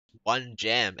one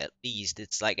gem at least.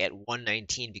 It's like at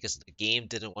 119 because the game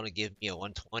didn't want to give me a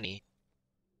 120.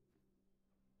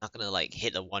 Not gonna like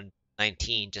hit a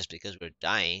 119 just because we're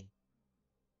dying.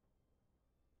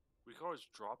 We can always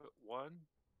drop it one,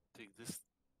 take this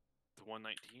to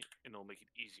 119, and it'll make it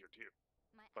easier too.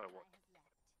 By what?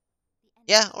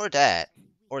 Yeah, or that.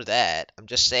 Or that. I'm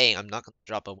just saying I'm not gonna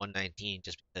drop a 119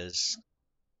 just because.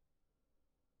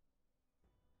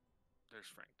 There's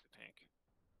Frank the tank.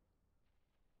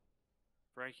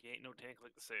 Frank, he ain't no tank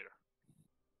like the Satyr.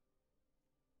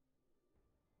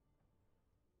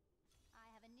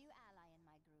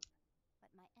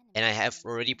 And I have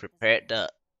already prepared the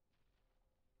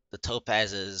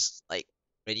topazes like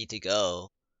ready to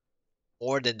go.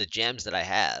 More than the gems that I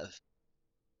have.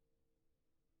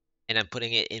 And I'm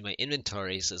putting it in my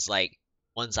inventory, so it's like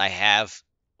once I have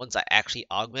once I actually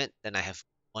augment, then I have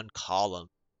one column.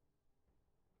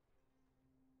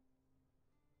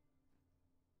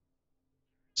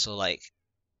 So like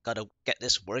gotta get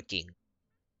this working.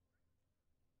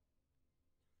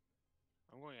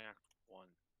 I'm going Act 1.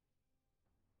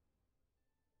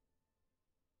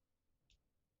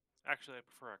 Actually, I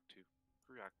prefer Act 2.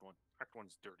 Screw Act 1. Act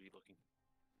 1's dirty looking.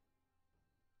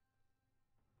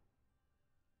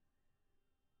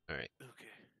 Alright.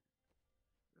 Okay.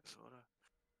 Soda.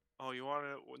 Oh, you want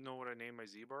to know what I named my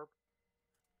Z-Barb?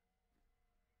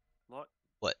 Lot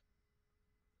What?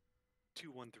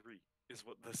 213 is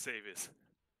what the save is.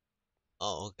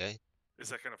 Oh, okay. Is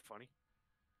that kind of funny?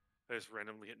 I just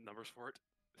randomly hit numbers for it.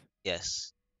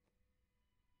 Yes.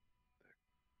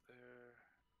 There.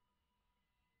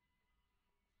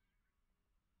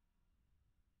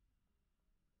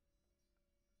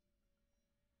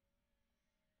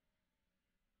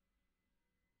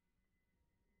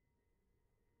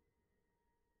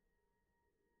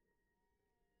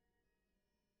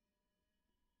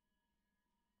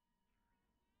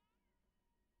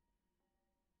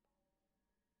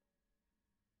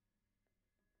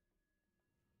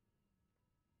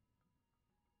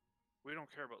 We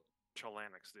don't care about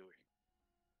Chalanics, do we?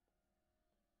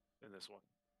 In this one.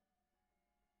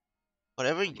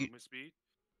 Whatever For you movement speed?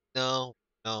 no,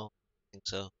 no, I think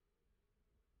so.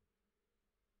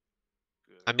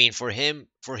 I Good. mean for him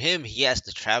he has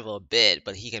to travel a bit,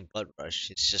 but he can blood rush.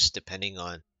 It's just depending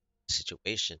on the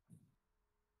situation.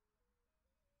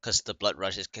 Because the blood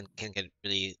rushes can get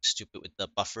really stupid with the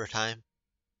buffer time.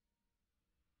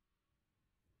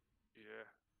 Yeah.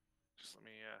 Just let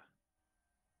me,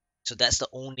 So that's the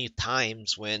only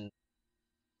times when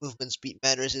movement speed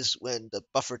matters is when the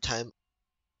buffer time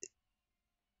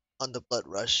on the blood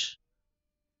rush.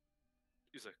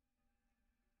 He's like,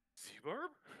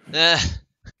 Z-Barb? Eh,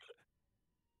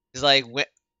 it's like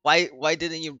why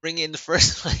didn't you bring it in the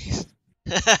first place?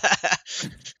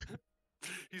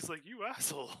 He's like, you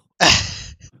asshole.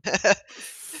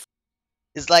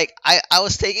 It's like I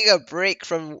was taking a break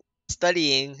from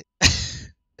studying.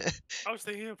 I was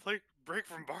thinking of play break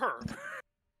from Barb.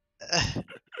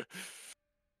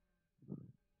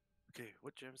 Okay,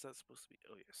 what gem is that supposed to be?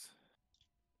 Oh, yes.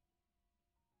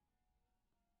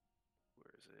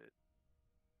 Where is it?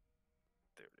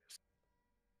 There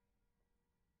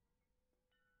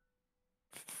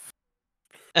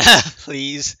it is.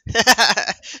 Please.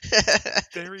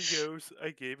 There he goes. I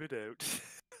gave it out.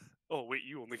 Oh, wait,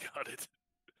 you only got it.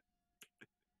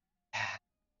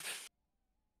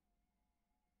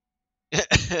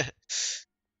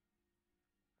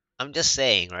 I'm just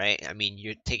saying, right? I mean,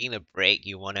 you're taking a break,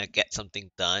 you want to get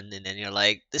something done, and then you're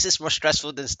like, this is more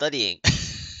stressful than studying.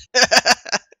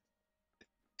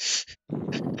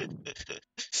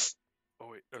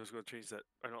 Oh, wait, I was going to change that.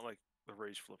 I don't like the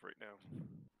rage flip right now.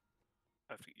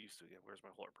 I have to get used to it again. Where's my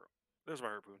harpoon? There's my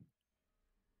harpoon.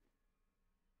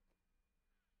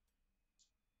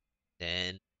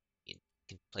 Then you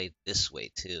can play this way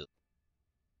too.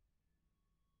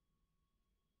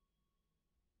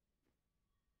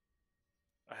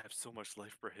 I have so much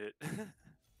life per hit.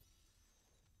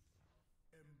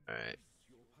 All right.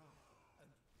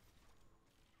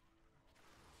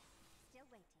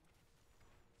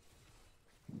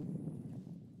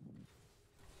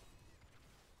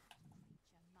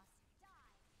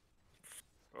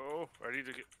 Oh, I need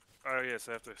to get. Oh, yes,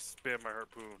 I have to spam my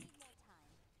harpoon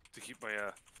to keep my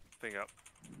thing up.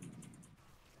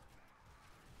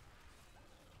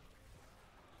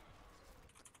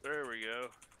 There we go.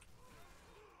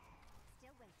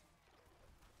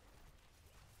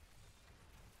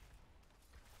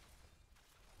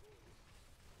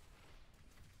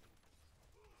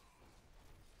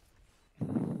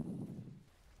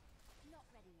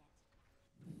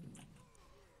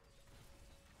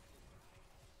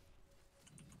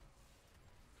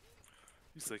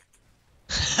 He's like,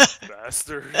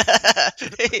 bastard.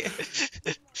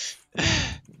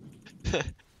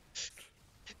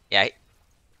 Yeah.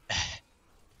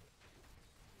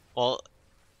 Well,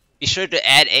 be sure to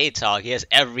add ATOG. He has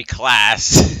every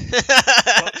class.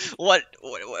 But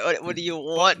What do you but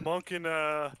want? monk and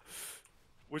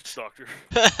witch doctor.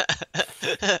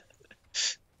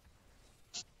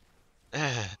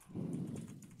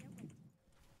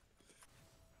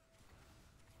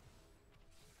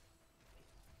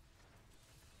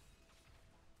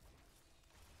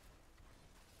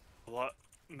 A lot.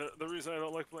 The reason I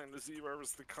don't like playing the Z-Barb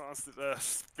is the constant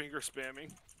finger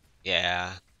spamming.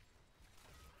 Yeah.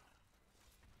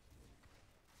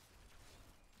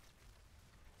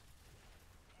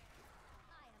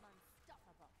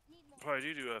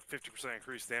 Probably do a 50%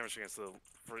 increased damage against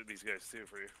for these guys too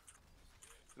for you.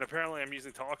 And apparently I'm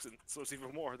using toxin, so it's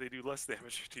even more. They do less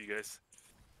damage to you guys.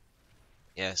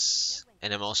 Yes.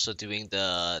 And I'm also doing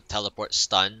the teleport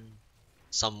stun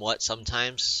somewhat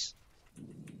sometimes.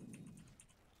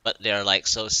 But they're like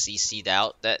so CC'd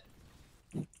out that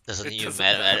doesn't It even doesn't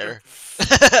matter.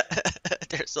 matter.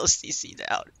 They're so CC'd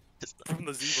out. From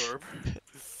the Z-Barb.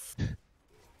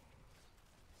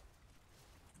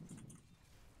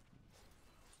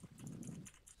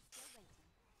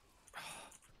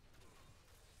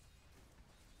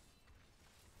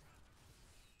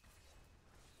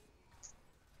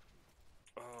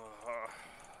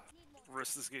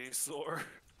 Wrist is getting sore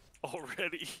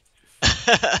already.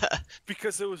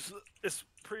 Because it's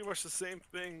pretty much the same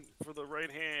thing for the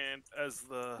right hand as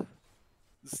the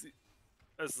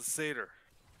satyr.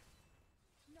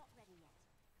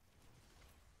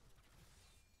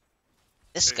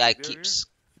 This guy keeps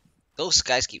Those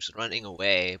guys keeps running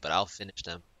away, but I'll finish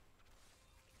them.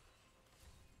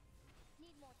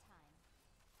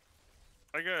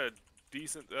 I got a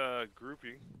decent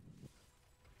grouping.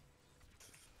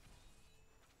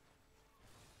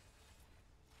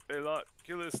 Hey lot,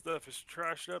 kill this stuff. It's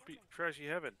trashed up, trashy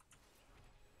heaven.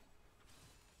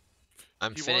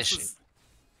 I'm He finishing. wants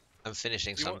I'm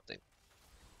finishing something.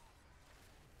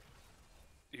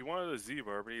 He wanted a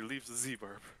Z-Barb, and he leaves the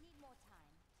Z-Barb.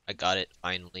 I got it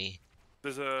finally.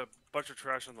 There's a bunch of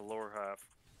trash on the lower half.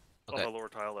 Okay. On the lower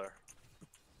tile there.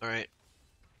 Alright.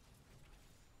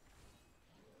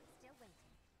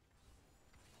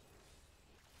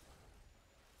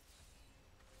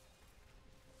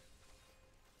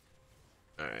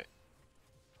 Alright.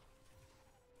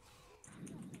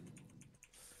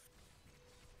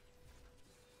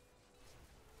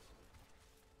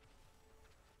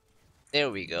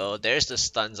 There we go. There's the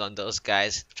stuns on those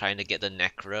guys trying to get the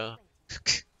necro.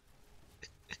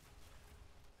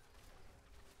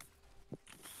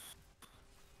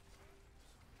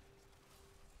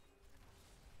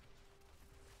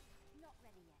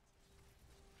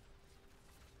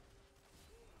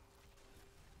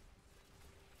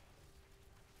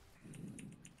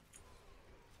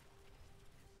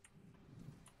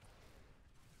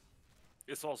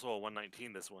 It's also a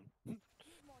 119, this one.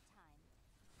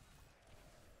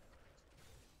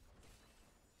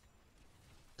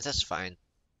 That's fine.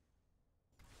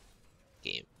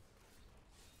 Game.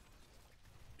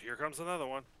 Here comes another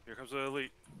one. Here comes the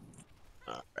elite.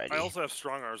 Alrighty. I also have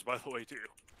strong arms, by the way, too.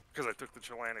 Because I took the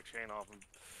Chelanic chain off and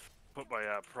put my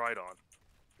pride on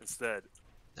instead.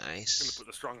 I'm going to Nice. put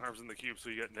the strong arms in the cube so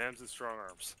you get NEMs and strong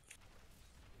arms.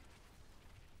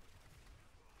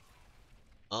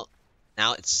 Well,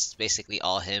 now it's basically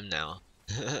all him now.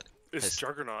 It's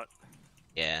Juggernaut.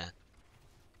 Yeah.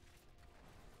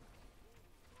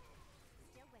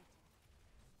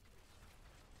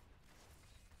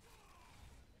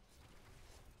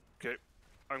 Okay,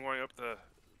 I'm going up to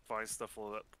find stuff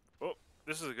full up. Oh,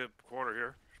 this is a good corner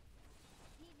here.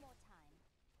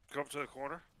 Come up to the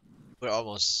corner. We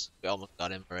almost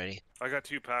got him already. I got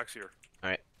 2 packs here.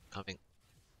 Alright, coming.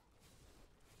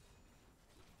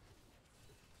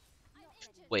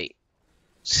 Wait.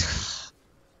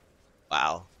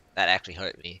 Wow, that actually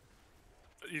hurt me.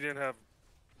 You didn't have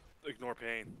ignore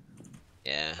pain.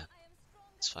 Yeah,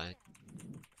 it's fine.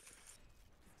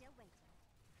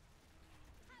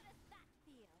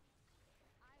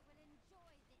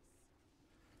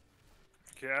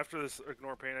 Okay, after this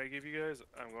ignore pain I give you guys,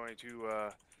 I'm going to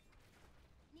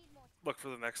look for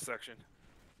the next section.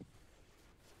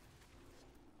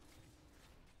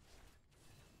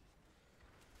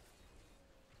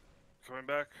 Coming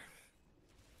back.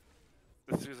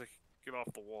 As soon as I get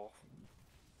off the wall.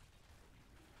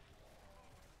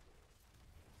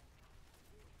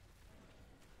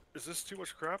 Is this too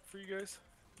much crap for you guys?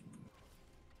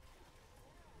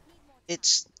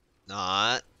 It's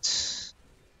not.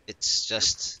 It's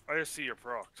just I just see you're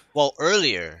procced. well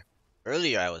earlier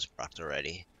I was procced already.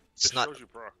 It It's not shows you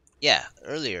proc. yeah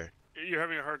earlier You're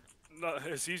having a hard. No,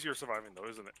 it's easier surviving though,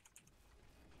 isn't it?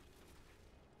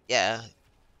 yeah.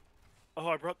 Oh,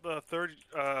 I brought the third,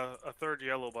 a third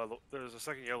yellow. There's a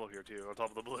second yellow here too, on top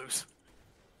of the blues.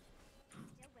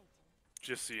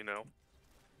 Just so you know.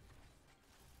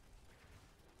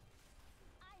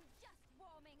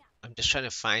 I'm just trying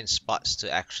to find spots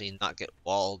to actually not get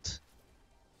walled.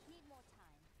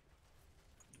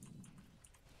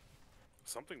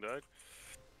 Something died.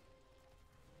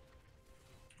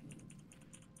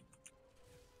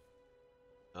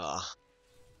 Ugh.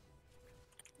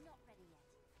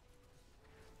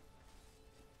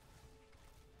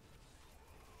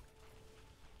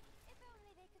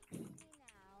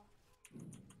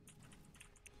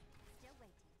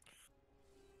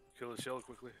 Kill the shell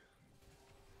quickly.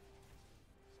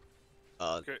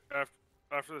 Uh, Okay,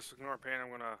 after this ignore pain, I'm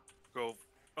gonna go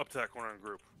up to that corner and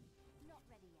group.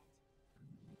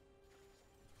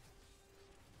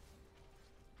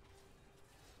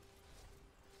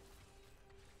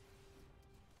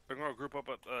 I'm gonna group up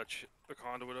at the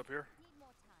conduit up here.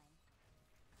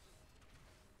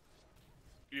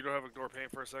 You don't have ignore pain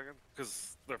for a second?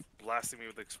 Because they're blasting me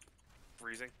with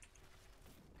freezing.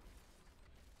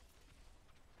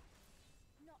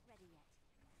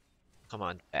 come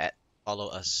on, bat, follow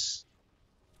us.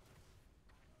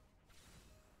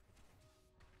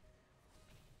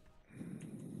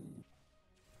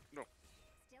 No.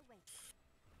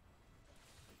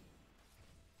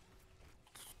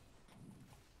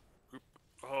 Group.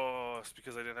 Oh, it's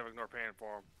because I didn't have ignore pain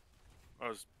for him. I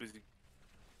was busy.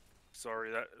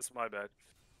 Sorry, that's my bad.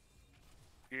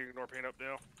 Can you ignore pain up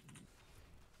now?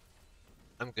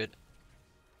 I'm good.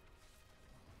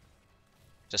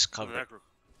 Just So the cover. necro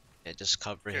Yeah, just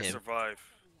cover can't him. survive.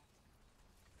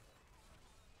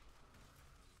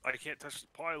 I can't touch the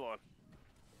pylon.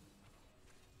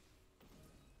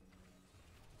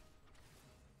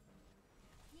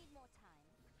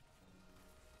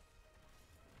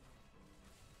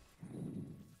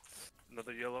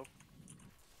 Another yellow.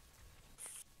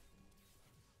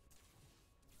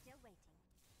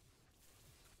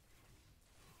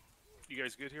 You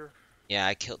guys good here? Yeah,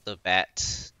 I killed the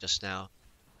bat just now.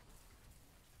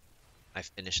 I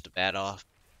finished the bat off.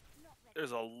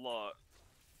 There's a lot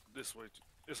this way.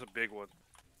 It's a big one.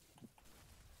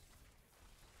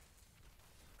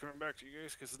 Coming back to you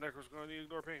guys because the necro's going to need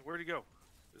ignore pain. Where'd he go?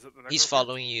 Is it the necro? He's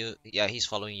following you. Yeah, he's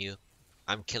following you.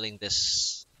 I'm killing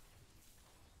this.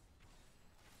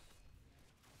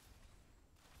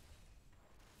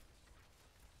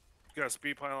 Got a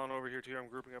speed pylon over here too. I'm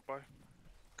grouping up by.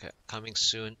 Okay, coming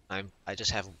soon. I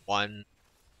just have one.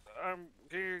 I'm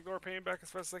getting ignore pain back as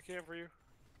fast as I can for you.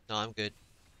 No, I'm good.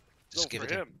 Just give for it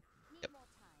to him. Yep.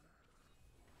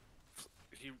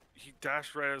 He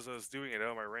dashed right as I was doing it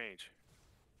out of my range.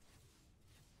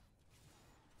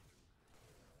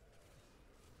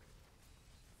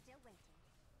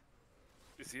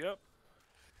 Is he up?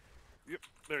 Yep,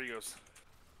 there he goes.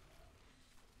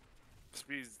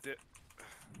 Speed's dead.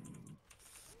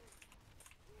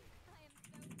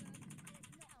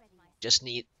 Just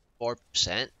need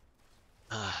 4%.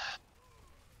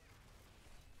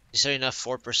 Is there enough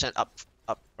 4% up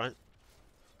front?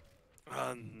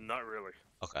 Not really.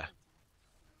 Okay.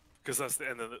 Because that's the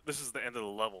end of this is the end of the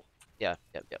level. Yeah,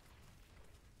 yep, yep.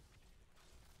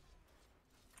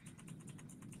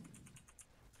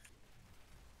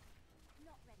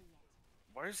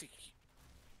 Why does he?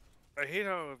 I hate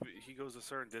how he goes a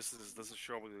certain distance, doesn't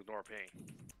show me the ignore pain,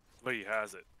 but he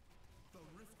has it.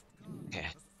 Okay,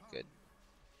 good.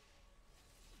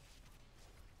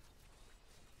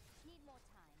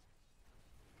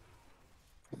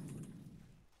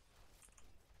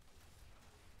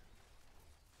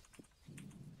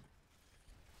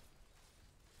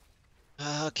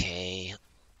 Okay,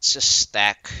 let's just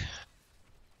stack.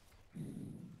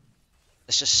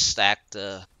 Let's just stack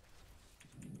the.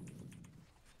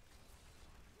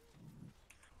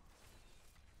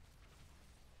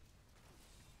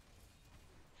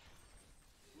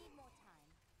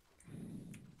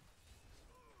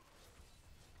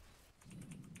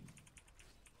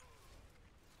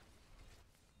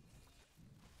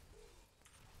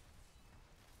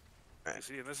 You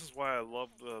see, and this is why I love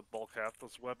the bulk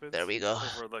halfless weapons There we go.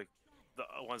 over like the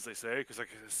ones they say, because I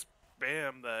can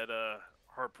spam that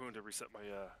harpoon to reset my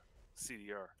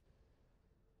CDR.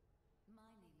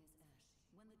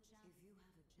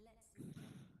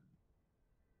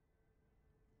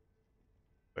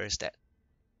 Where's that?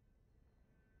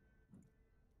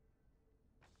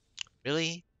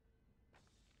 Really?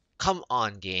 Come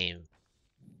on, game.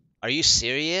 Are you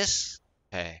serious?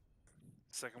 Okay.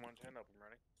 Second one, 10 up and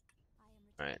running.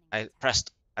 All right.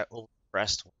 I over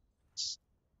pressed once.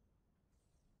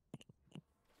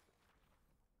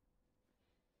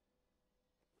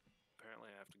 Apparently,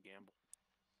 I have to gamble.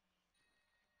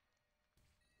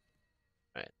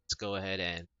 All right. Let's go ahead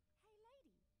and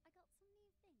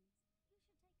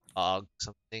log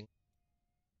something.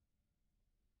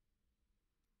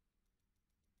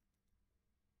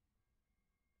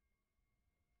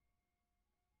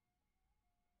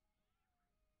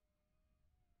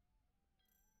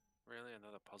 Really,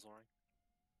 another puzzle ring?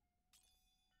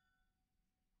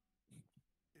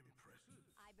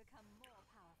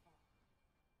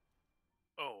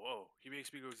 Oh, he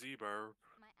makes me go Z-bar,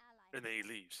 and then he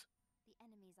leaves.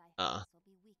 Uh.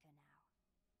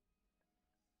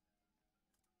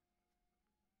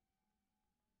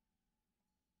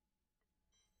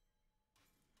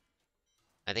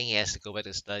 I think he has to go back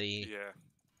to study. Yeah.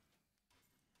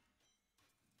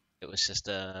 It was just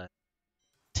a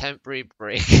temporary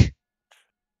break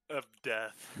Of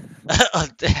death.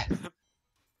 of death.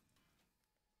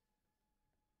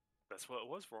 That's what it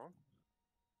was for him.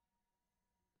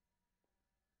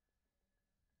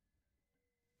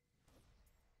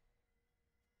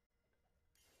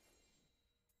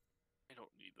 I don't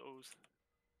need those.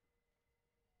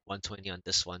 120 on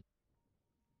this one.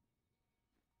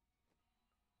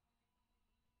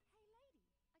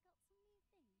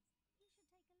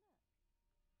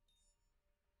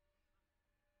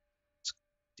 Let's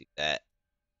do that.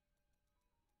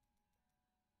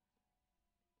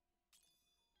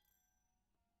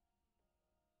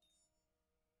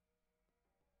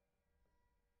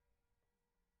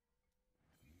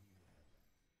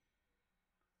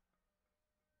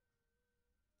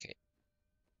 Okay.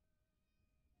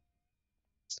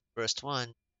 It's the first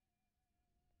one.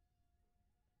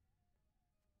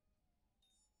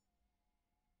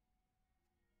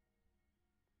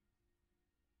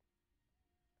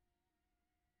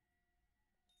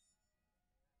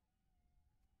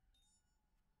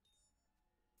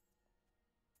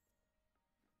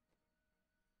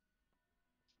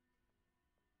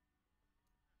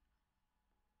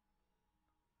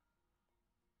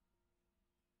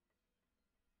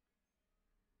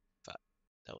 Five.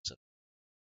 That was a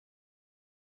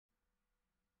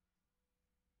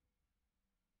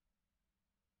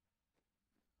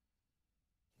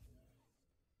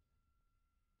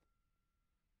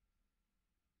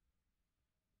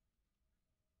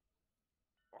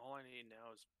All I need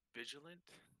now is Vigilant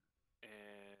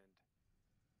and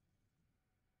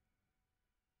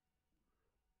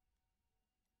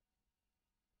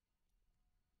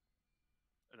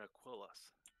an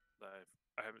Aquilus.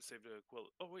 I haven't saved an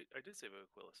Aquilus. Oh wait, I did save an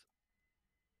Aquilus.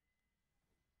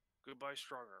 Goodbye,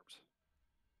 strong arms.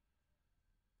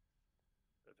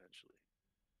 Eventually.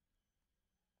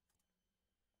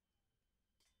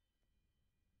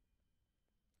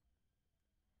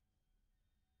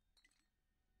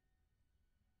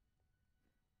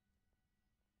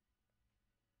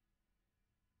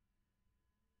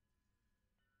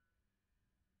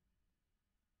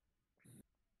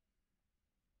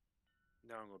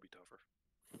 Now I'm gonna be tougher.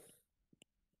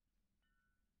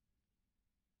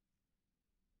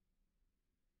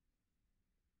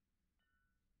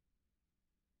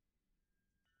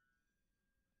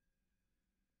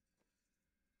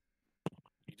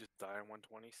 You just die on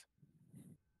 120s.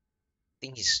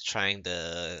 think he's trying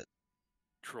the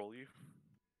Troll you.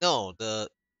 no the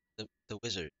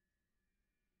wizard.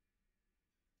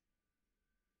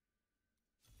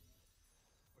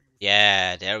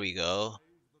 Yeah, there we go.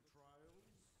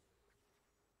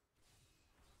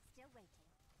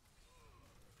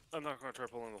 I'm not gonna try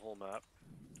pulling the whole map.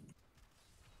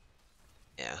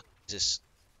 Yeah, just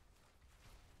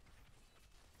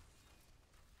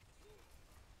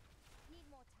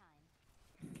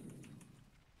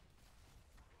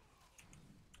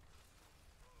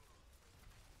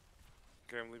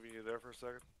Okay, I'm leaving you there for a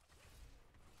second.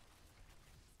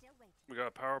 We got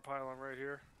a power pylon right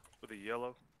here with a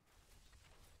yellow.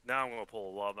 Now I'm gonna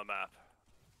pull a lot of the map.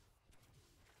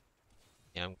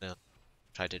 yeah. I'm gonna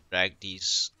try to drag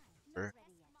these over.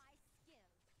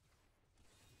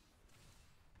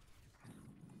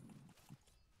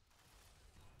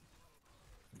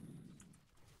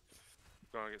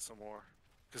 Gonna get some more.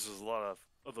 Because there's a lot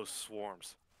of those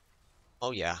swarms.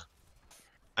 Oh yeah,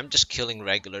 I'm just killing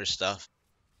regular stuff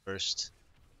first,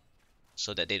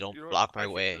 so that they don't You know what? block I my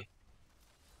can way.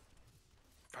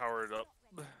 power it up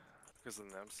because of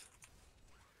the NEMs.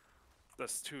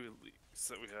 That's 2 elites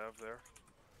that we have there.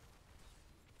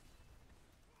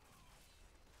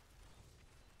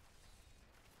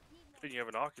 And you have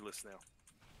an Oculus now.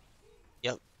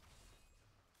 Yep.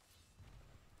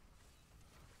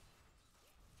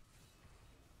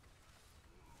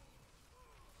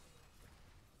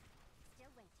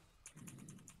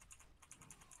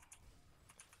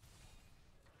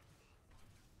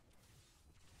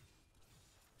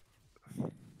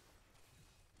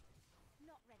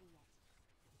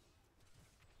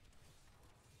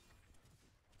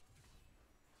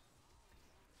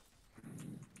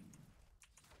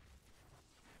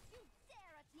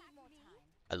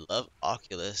 I love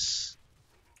Oculus.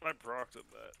 I proctored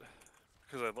that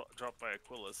because I dropped my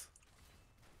Aquilus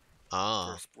for a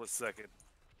Ah, split second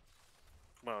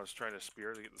when I was trying to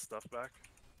spear to get the stuff back.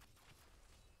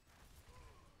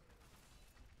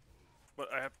 But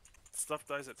I have stuff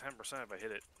dies at 10% if I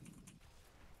hit it.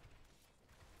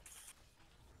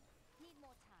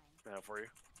 Now for you.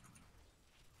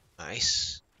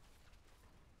 nice.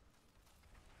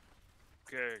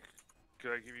 Okay,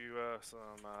 could I give you some?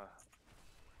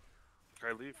 Can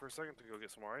I leave for a second to go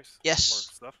get some more ice? More Yes.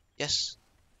 stuff. Yes.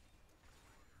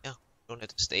 Yeah. Don't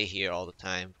have to stay here all the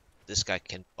time. This guy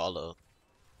can follow.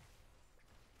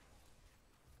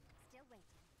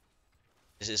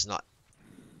 This is not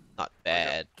I got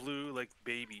bad. blue like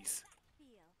babies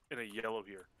and a yellow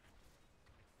here.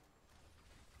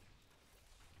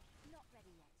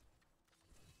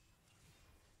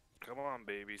 Come on,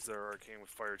 babies. They're arcane with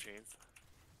fire chains.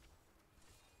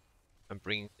 I'm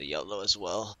bringing the yellow as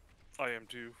well. I am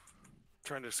too.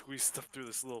 Trying to squeeze stuff through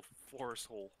this little forest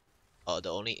hole. Oh,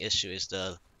 the only issue is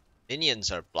the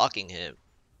minions are blocking him.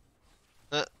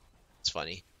 It's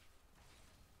funny.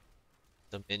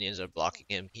 The minions are blocking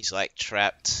him. He's like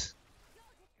trapped.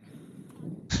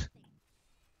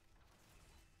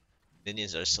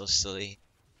 Minions are so silly.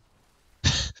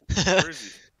 Where is he?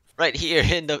 Right here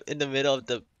in the middle of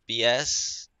the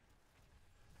BS.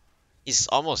 He's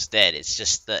almost dead. It's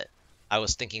just that I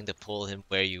was thinking to pull him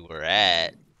where you were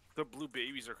at. The blue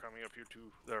babies are coming up here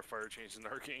too. That are fire chains and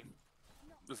arcane.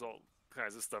 There's all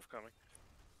kinds of stuff coming.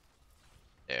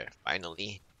 There,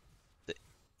 finally.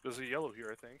 There's a yellow here,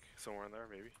 I think, somewhere in there,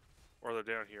 maybe, or they're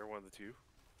down here, one of the two.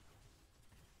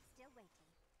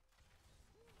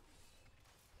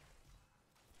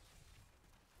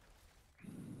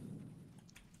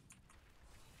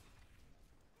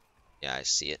 Yeah, I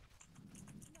see it.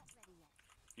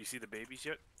 You see the babies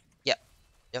yet? Yep,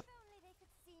 yep.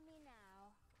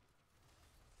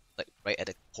 Like right at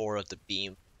the core of the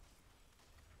beam.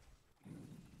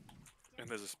 And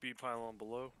there's a speed pylon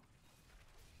below.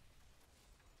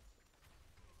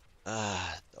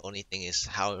 The only thing is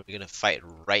how are we gonna fight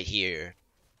right here?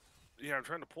 Yeah, I'm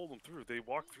trying to pull them through. They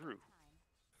walk through.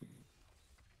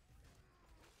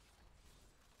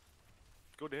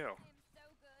 Go down.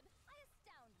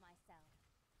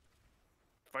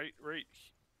 Fight right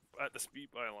at the speed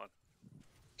pylon.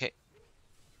 Okay.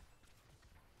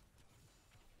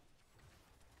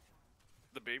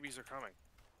 The babies are coming.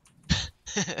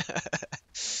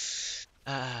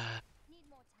 uh,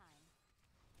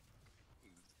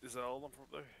 Is that all of them from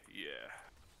there? Yeah.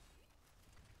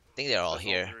 I think they're all That's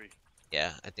here. all three.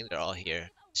 Yeah, I think they're all here.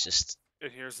 It's just,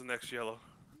 And here's the next yellow.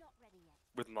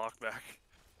 With knockback.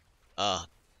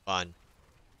 fun.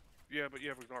 Yeah, but you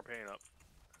have ignore pain up.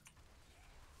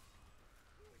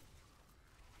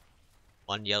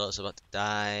 One yellow's about to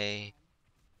die. I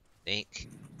think.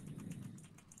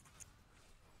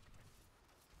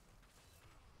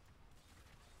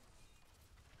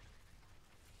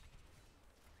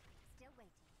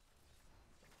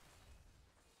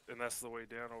 And that's the way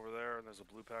down over there, and there's a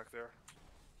blue pack there.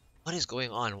 What is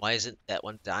going on? Why isn't that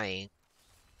one dying?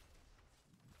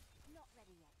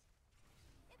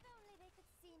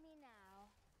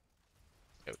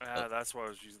 There we go. That's why I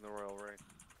was using the Royal Ring.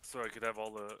 So I could have all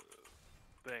the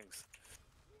things.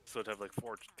 So it'd have like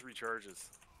three charges.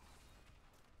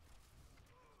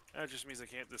 That just means I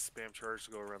can't just spam charge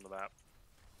to go around the map.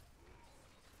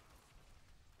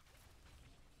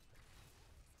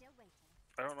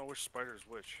 I don't know which spider's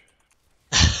which.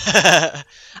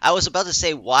 I was about to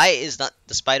say, why is not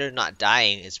the spider not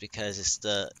dying? It's because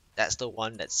that's the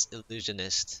one that's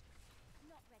illusionist.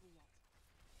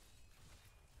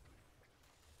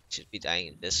 Should be dying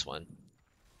in this one.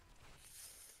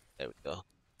 There we go.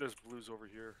 There's blues over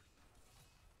here.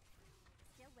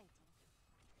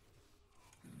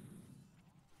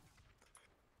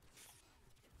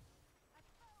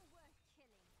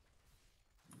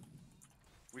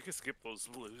 We can skip those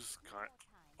blues,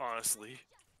 honestly.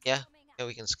 Yeah, yeah,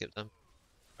 we can skip them.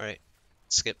 All right,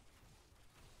 skip.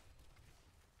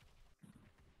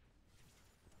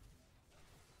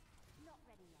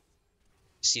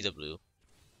 See the blue.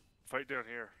 Fight down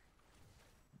here.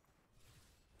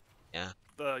 Yeah.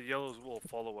 The yellows will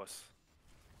follow us.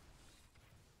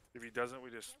 If he doesn't, we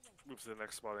just move to the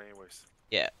next spot anyways.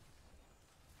 Yeah,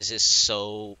 this is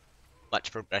so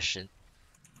much progression.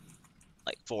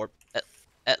 Like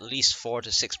at least 4 to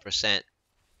 6%, I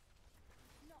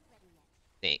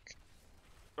think.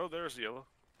 Oh, there's the yellow.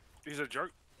 He's a jug.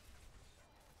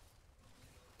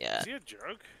 Yeah. Is he a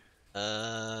jug?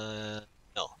 Uh,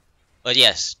 no. But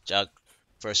yes, Jug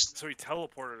first. So he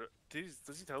teleported.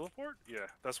 Does he teleport? Yeah,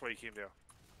 that's why he came down.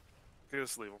 Okay,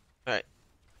 let's leave him. All right,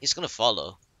 he's gonna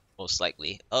follow most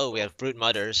likely. Oh, we Oh, have Brood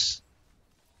Mothers.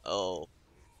 Oh,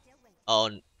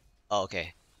 oh, oh,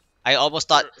 okay. I almost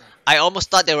thought they're I almost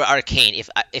thought they were arcane.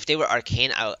 If they were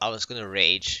arcane, I was gonna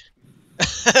rage.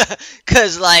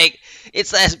 Cause like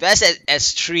it's as best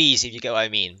as trees, if you get what I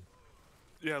mean.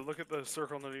 yeah. Look at the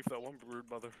circle underneath that one brood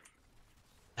mother.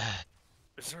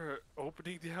 Is there an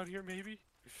opening down here, maybe?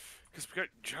 Because we got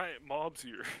giant mobs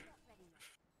here.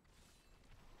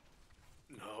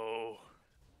 No.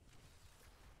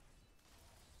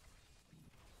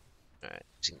 Alright,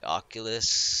 using the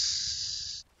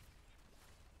Oculus.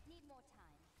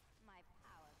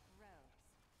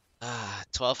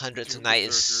 1200 Doom the tonight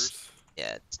is Berserkers.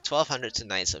 yeah, 1200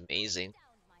 tonight is amazing.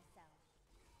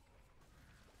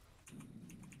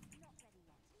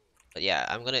 But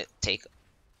yeah, gonna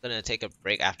take a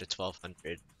break after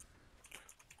 1200.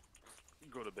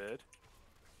 Go to bed.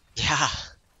 Yeah,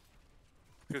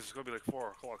 Because it's gonna be like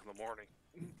 4 o'clock in the morning.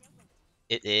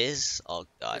 it is. Oh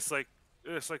God.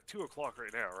 It's like 2 o'clock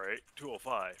right now, right?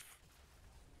 2:05.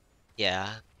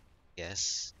 Yeah.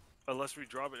 Yes. Unless we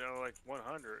drop it down to like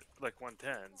 100, like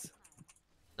 110s.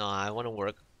 No, I want to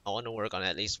work. I want to work on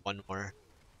at least one more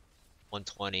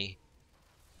 120,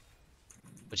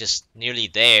 which is nearly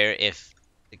there if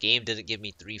the game didn't give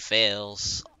me 3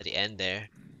 fails at the end there.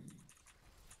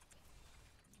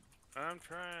 I'm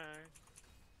trying.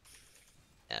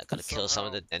 Yeah, gotta kill some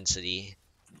of Somehow. the density.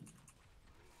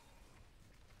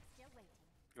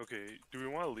 Okay, do we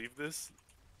want to leave this?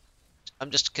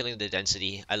 I'm just killing the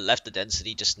density. I left the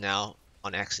density just now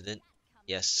on accident.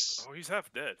 Yes. Oh, he's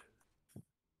half dead.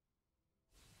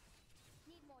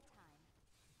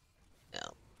 Yeah.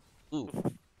 Ooh.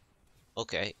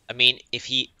 Okay. I mean, if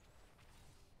he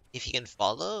can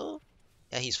follow,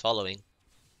 yeah, he's following.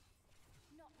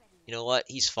 You know what?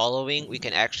 He's following. We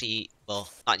can actually, well,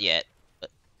 not yet, but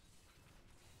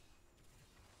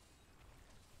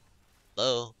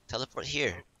hello, teleport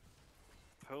here.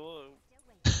 Oh, hello.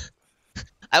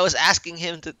 I was asking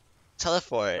him to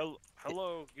teleport.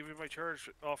 Hello. Give me my charge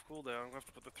off cooldown. I'm gonna have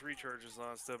to put the 3 charges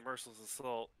on instead of Merciless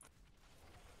Assault.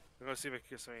 I'm gonna see if I can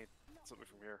get something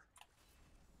from here.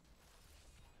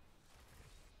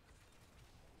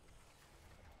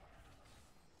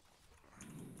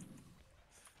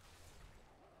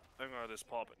 I'm gonna just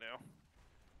pop it now.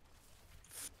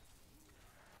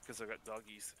 Because I got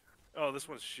doggies. Oh, this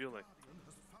one's shielding.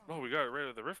 Oh, we got rid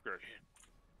of the Rift Guard.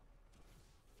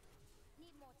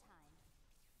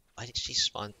 Why did she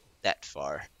spawn that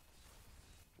far?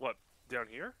 What? Down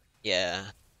here? Yeah.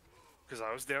 Because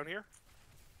I was down here?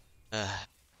 Uh,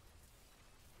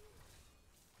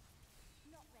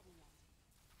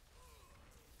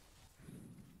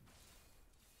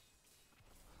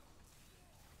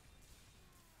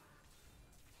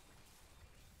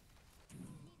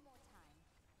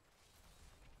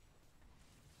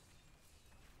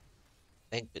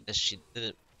 thank goodness she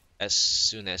didn't as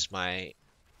soon as my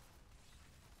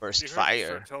first You have to fire.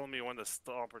 start telling me when to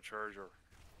stomp or charge her.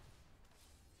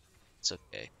 It's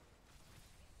okay.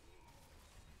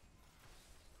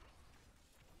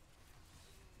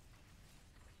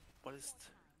 What is...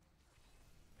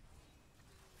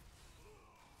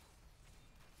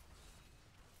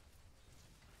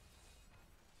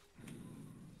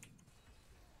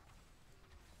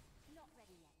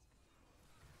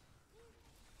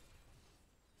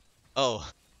 Oh,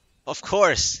 of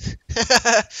course.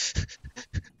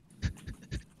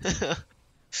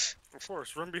 Of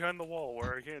course, run behind the wall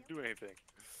where I can't do anything.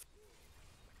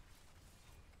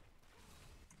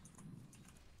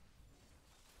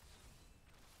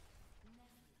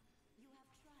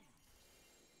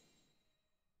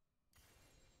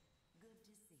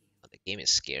 The game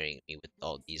is scaring me with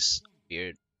all these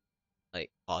weird like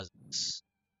pauses.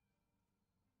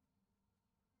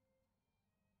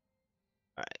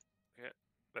 Alright. Yeah,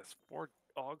 that's 4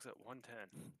 Augs at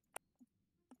 110.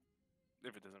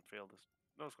 If it doesn't fail this.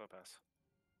 No, it's gonna pass.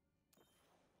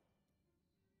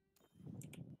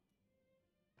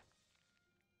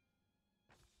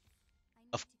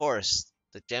 Of course,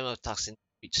 the gem of toxin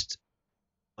reached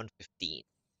 115.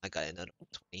 I got another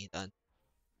 120 done.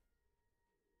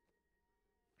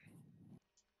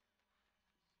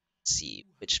 see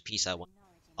which piece I want to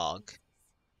aug,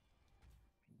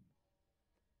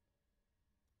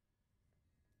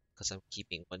 because I'm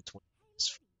keeping 120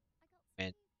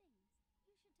 and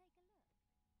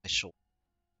my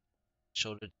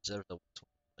shoulder deserves a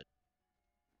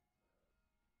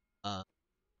 121.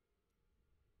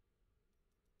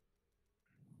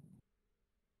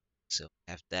 So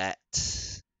I have that.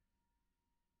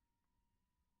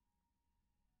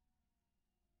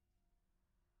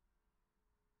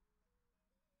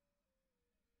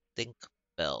 Think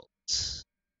belt,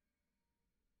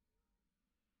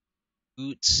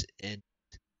 boots and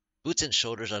boots and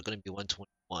shoulders are going to be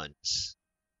 121s.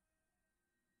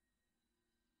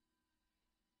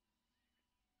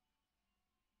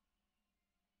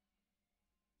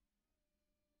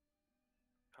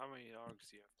 How many arcs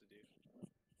do you have to do?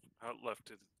 How left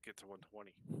to get to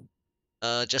 120?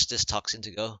 Just this toxin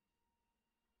to go.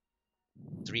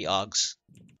 3 augs.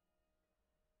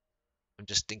 I'm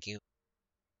just thinking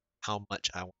how much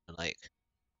I want to like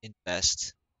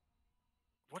invest.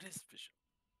 What is vision?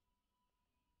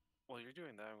 While you're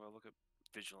doing that, I'm gonna look at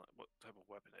vigilant. What type of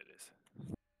weapon it is?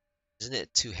 Isn't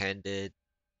it two-handed?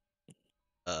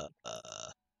 Uh,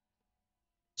 uh,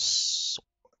 sword.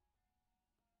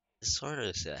 This sword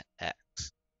is an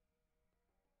axe.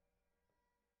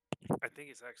 I think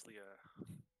it's actually a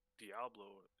Diablo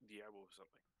or something.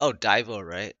 Oh, Divo,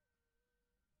 right?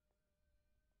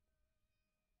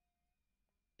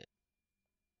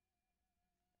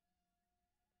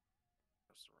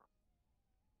 That's wrong.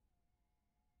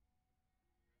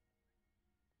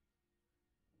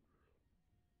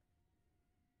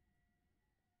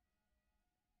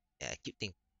 Yeah, I keep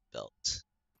thinking belt.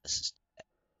 This is